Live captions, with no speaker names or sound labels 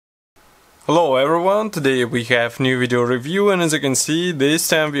Hello everyone, today we have new video review, and as you can see, this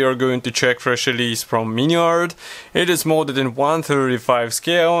time we are going to check fresh release from Miniart. It is modded in 1/35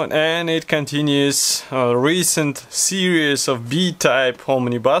 scale and it continues a recent series of B-type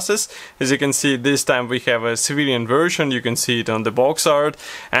omnibuses. As you can see, this time we have a civilian version, you can see it on the box art,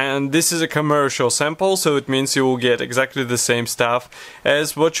 and this is a commercial sample, so it means you will get exactly the same stuff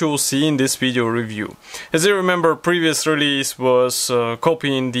as what you will see in this video review. As you remember, previous release was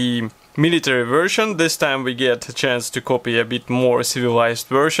copying the military version. This time we get a chance to copy a bit more civilized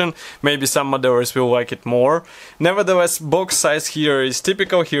version. Maybe some modders will like it more. Nevertheless, box size here is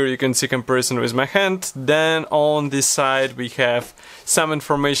typical. Here you can see comparison with my hand. Then on this side we have some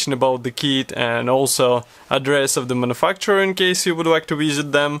information about the kit and also address of the manufacturer in case you would like to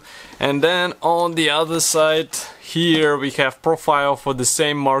visit them. And then on the other side here we have profile for the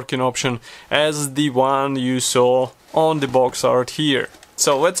same marking option as the one you saw on the box art here.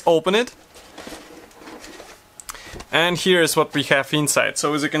 So let's open it, and here is what we have inside.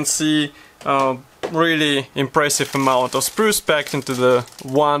 So as you can see, really impressive amount of spruce packed into the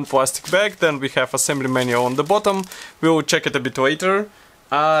one plastic bag. Then we have assembly manual on the bottom. We will check it a bit later.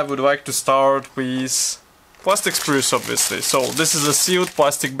 I would like to start with plastic spruce, obviously. So this is a sealed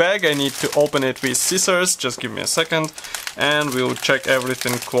plastic bag. I need to open it with scissors. Just give me a second and we'll check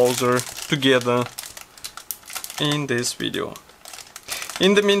everything closer together in this video.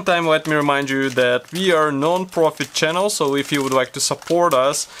 In the meantime, let me remind you that we are a non-profit channel, so if you would like to support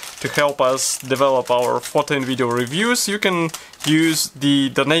us to help us develop our photo and video reviews, you can use the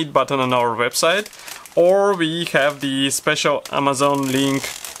donate button on our website, or we have the special Amazon link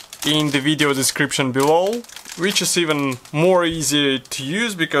in the video description below, which is even more easy to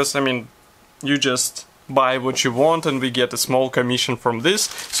use because, I mean, you just buy what you want and we get a small commission from this,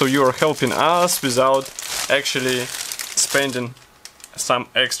 so you are helping us without actually spending some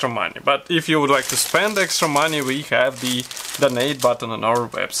extra money. But if you would like to spend extra money, we have the donate button on our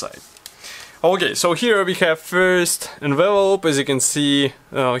website. Okay, so here we have first envelope. As you can see,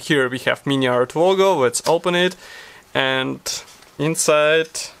 here we have Miniart logo. Let's open it, and inside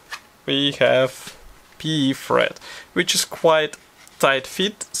we have PE thread, which is quite tight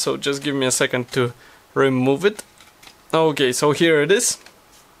fit, so just give me a second to remove it. Okay, so here it is.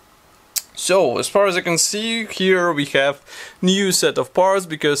 So, as far as I can see, here we have new set of parts,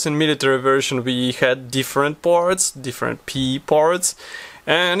 because in military version we had different parts, different PE parts.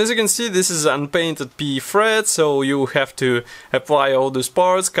 And as you can see, this is unpainted PE thread, so you have to apply all those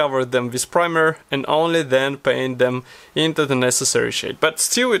parts, cover them with primer, and only then paint them into the necessary shade. But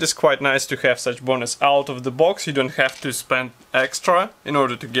still, it is quite nice to have such bonus out of the box. You don't have to spend extra in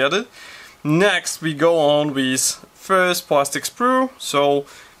order to get it. Next, we go on with first plastic sprue. So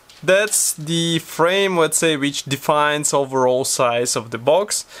that's the frame, let's say, which defines overall size of the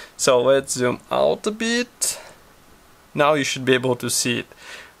box. So let's zoom out a bit. Now you should be able to see it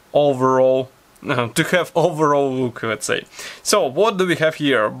overall, to have overall look, let's say. So what do we have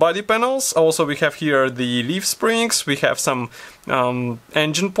here? Body panels. Also we have here the leaf springs. We have some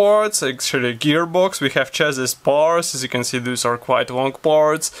engine parts, actually gearbox. We have chassis bars. As you can see, those are quite long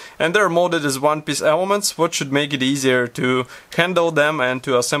parts, and they're molded as one-piece elements, what should make it easier to handle them and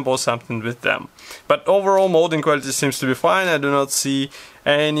to assemble something with them. But overall molding quality seems to be fine. I do not see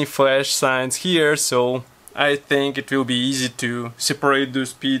any flash signs here, so I think it will be easy to separate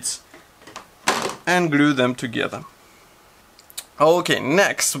those bits and glue them together. Okay,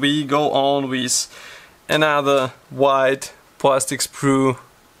 next we go on with another white plastic sprue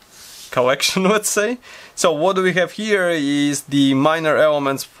collection, let's say. So what do we have here is the minor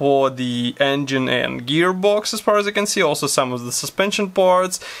elements for the engine and gearbox, as far as I can see, also some of the suspension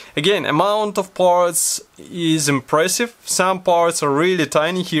parts. Again, amount of parts is impressive. Some parts are really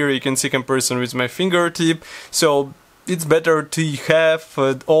tiny. Here you can see comparison with my fingertip, so it's better to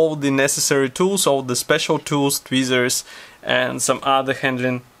have all the necessary tools, all the special tools, tweezers and some other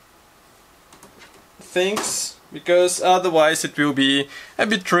handling things, because otherwise it will be a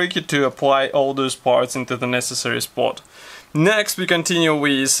bit tricky to apply all those parts into the necessary spot. Next we continue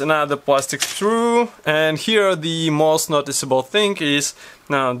with another plastic sprue, and here the most noticeable thing is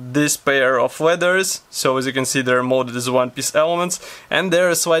now this pair of leathers. So as you can see, they're molded as one-piece elements and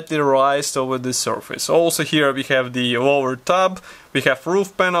they're slightly raised over the surface. Also here we have the lower tub, we have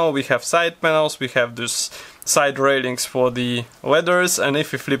roof panel, we have side panels, we have these side railings for the leathers, and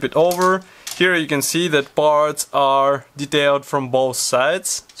if you flip it over, here you can see that parts are detailed from both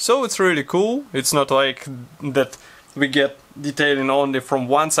sides, so it's really cool. It's not like that we get detailing only from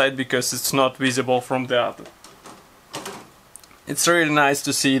one side because it's not visible from the other. It's really nice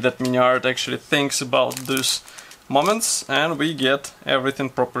to see that Miniart actually thinks about those moments and we get everything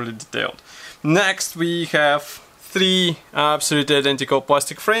properly detailed. Next we have 3 absolutely identical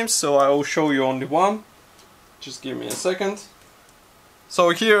plastic frames, so I will show you only one. Just give me a second.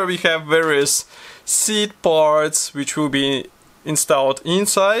 So here we have various seat parts which will be installed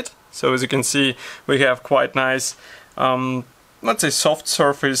inside. So as you can see, we have quite nice, let's say, soft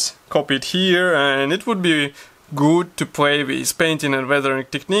surface copied here, and it would be good to play with painting and weathering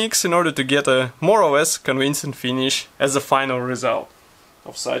techniques in order to get a more or less convincing finish as a final result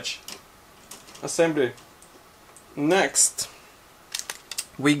of such assembly. Next,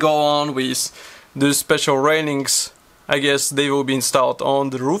 we go on with these special railings. I guess they will be installed on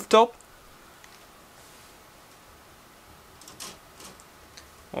the rooftop.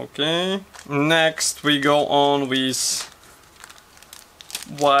 Okay, next we go on with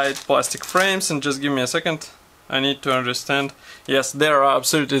white plastic frames, and just give me a second, I need to understand. Yes, they are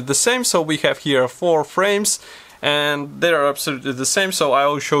absolutely the same, so we have here 4 frames and they are absolutely the same, so I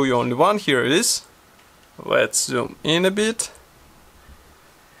will show you only one. Here it is. Let's zoom in a bit.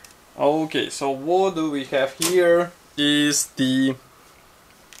 Okay, so what do we have here is the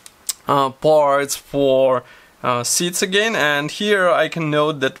parts for seats again, and here I can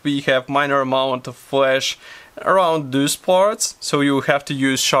note that we have minor amount of flash around those parts, so you have to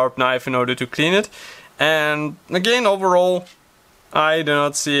use sharp knife in order to clean it. And again, overall I do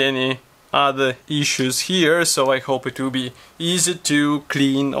not see any other issues here, so I hope it will be easy to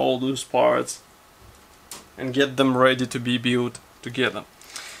clean all those parts and get them ready to be built together.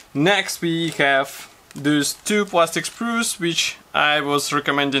 Next we have those 2 plastic sprues which I was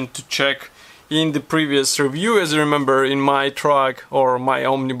recommending to check in the previous review. As you remember, in my truck or my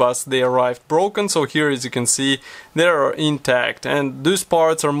Omnibus they arrived broken, so here as you can see they are intact, and those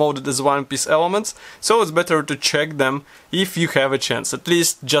parts are molded as one-piece elements, so it's better to check them if you have a chance. At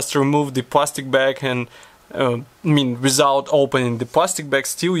least just remove the plastic bag, and without opening the plastic bag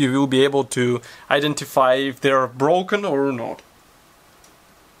still you will be able to identify if they are broken or not.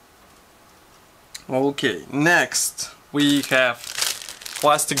 Okay, next we have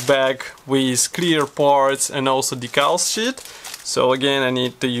plastic bag with clear parts and also decal sheet. So again, I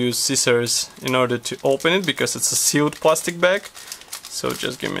need to use scissors in order to open it because it's a sealed plastic bag. So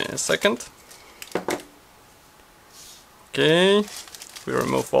just give me a second. Okay, we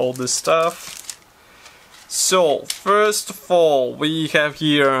remove all this stuff. So first of all, we have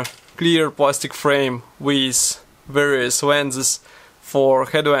here clear plastic frame with various lenses for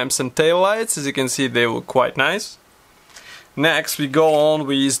headlamps and taillights. As you can see, they look quite nice. Next we go on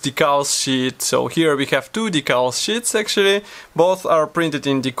with decal sheet. So here we have 2 decal sheets actually. Both are printed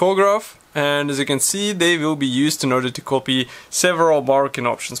in Decograph, and as you can see they will be used in order to copy several marking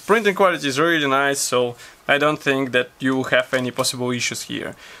options. Printing quality is really nice, so I don't think that you will have any possible issues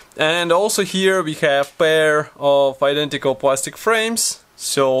here. And also here we have pair of identical plastic frames,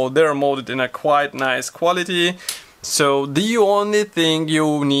 so they're molded in a quite nice quality. So the only thing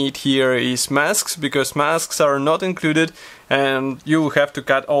you need here is masks, because masks are not included and you have to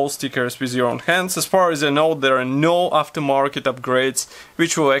cut all stickers with your own hands. As far as I know, there are no aftermarket upgrades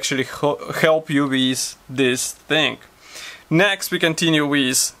which will actually help you with this thing. Next we continue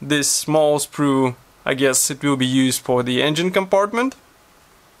with this small sprue. I guess it will be used for the engine compartment.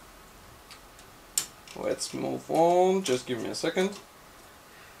 Let's move on, just give me a second.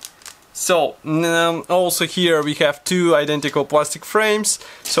 So also here we have 2 identical plastic frames,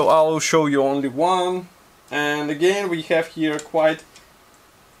 so I will show you only one. And again we have here quite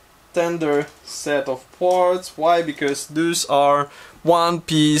tender set of parts. Why? Because these are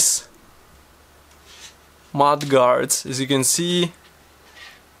one-piece mud guards. As you can see,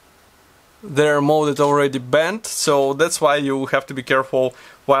 they're molded already bent, so that's why you have to be careful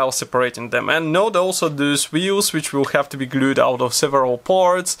while separating them. And note also these wheels which will have to be glued out of several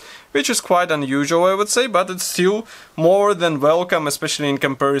parts, which is quite unusual I would say, but it's still more than welcome, especially in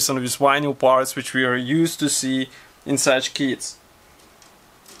comparison with vinyl parts which we are used to see in such kits.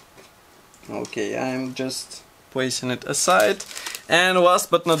 Okay, I'm just placing it aside. And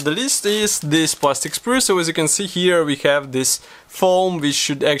last but not the least is this plastic sprue. So as you can see here we have this foam which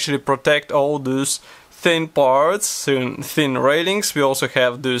should actually protect all those thin parts, thin railings. We also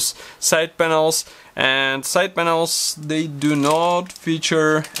have those side panels, and side panels, they do not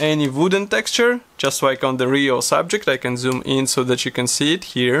feature any wooden texture, just like on the real subject. I can zoom in so that you can see it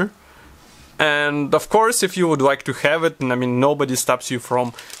here. And of course, if you would like to have it, I mean, nobody stops you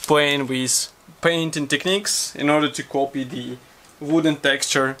from playing with painting techniques in order to copy the wooden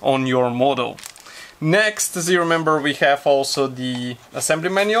texture on your model. Next, as you remember, we have also the assembly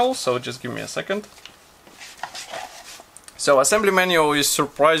manual, so just give me a second. So assembly manual is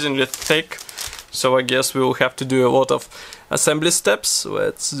surprisingly thick, so I guess we will have to do a lot of assembly steps.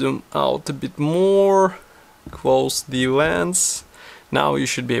 Let's zoom out a bit more, close the lens. Now you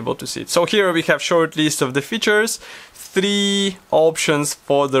should be able to see it. So here we have short list of the features, 3 options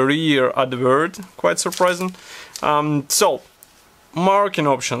for the rear advert, quite surprising. So marking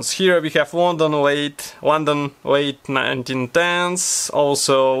options, here we have London late 1910s,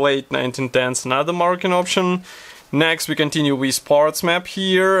 also late 1910s, another marking option. Next we continue with parts map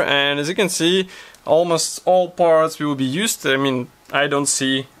here, and as you can see almost all parts will be used. I mean, I don't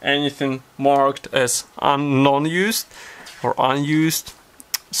see anything marked as non-used or unused.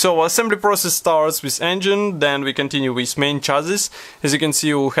 So assembly process starts with engine, then we continue with main chassis. As you can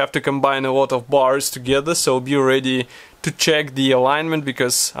see, we'll have to combine a lot of bars together, so be ready to check the alignment,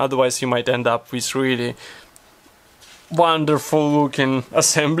 because otherwise you might end up with really wonderful looking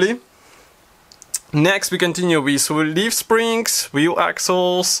assembly. Next we continue with leaf springs, wheel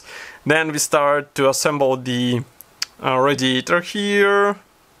axles, then we start to assemble the radiator here.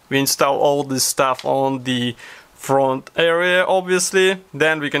 We install all this stuff on the front area, obviously.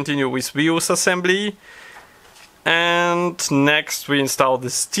 Then we continue with wheels assembly, and next we install the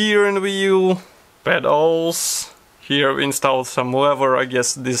steering wheel, pedals. Here we install some lever, I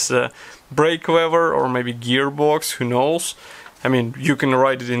guess this brake lever or maybe gearbox, who knows. I mean, you can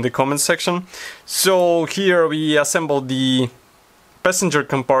write it in the comment section. So here we assemble the passenger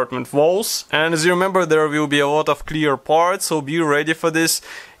compartment walls, and as you remember, there will be a lot of clear parts, so be ready for this.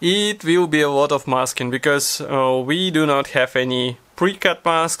 It will be a lot of masking, because we do not have any pre-cut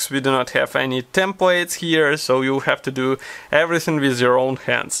masks, we do not have any templates here, so you have to do everything with your own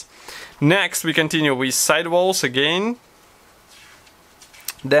hands. Next we continue with sidewalls again.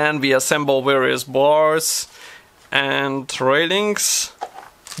 Then we assemble various bars and railings.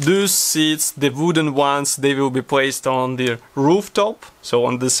 Those seats, the wooden ones, they will be placed on the rooftop, so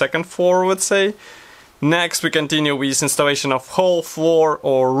on the second floor, let's say. Next we continue with installation of whole floor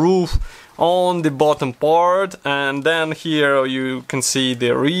or roof on the bottom part, and then here you can see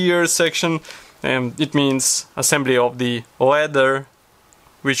the rear section, and it means assembly of the ladder,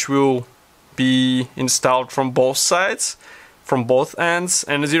 which will be installed from both sides, from both ends.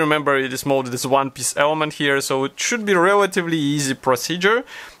 And as you remember, it is molded as one-piece element here, so it should be relatively easy procedure.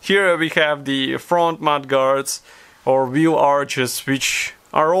 Here we have the front mud guards or wheel arches, which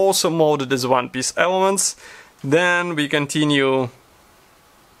are also molded as one-piece elements. Then we continue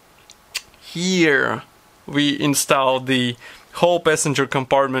here. We install the whole passenger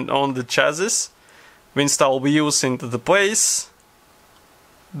compartment on the chassis. We install wheels into the place.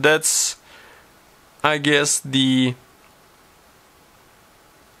 That's, I guess, the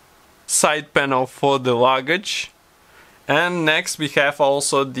side panel for the luggage. And next we have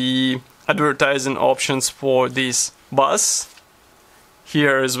also the advertising options for this bus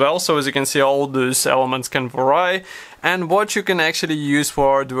here as well. So as you can see, all those elements can vary, and what you can actually use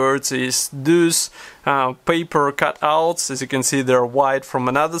for adverts is those paper cutouts. As you can see, they're white from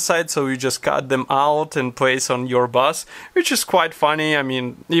another side, so you just cut them out and place on your bus, which is quite funny. I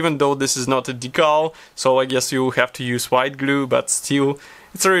mean, even though this is not a decal, so I guess you have to use white glue, but still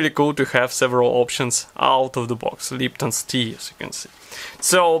it's really cool to have several options out of the box. Lipton's tea, as you can see.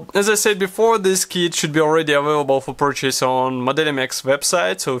 So, as I said before, this kit should be already available for purchase on ModeliMax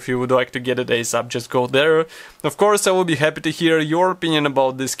website, so if you would like to get it ASAP, just go there. Of course, I will be happy to hear your opinion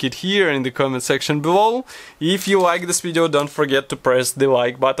about this kit here in the comment section below. If you like this video, don't forget to press the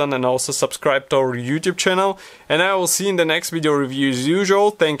like button and also subscribe to our YouTube channel. And I will see you in the next video review as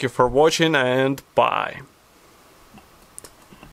usual. Thank you for watching, and bye.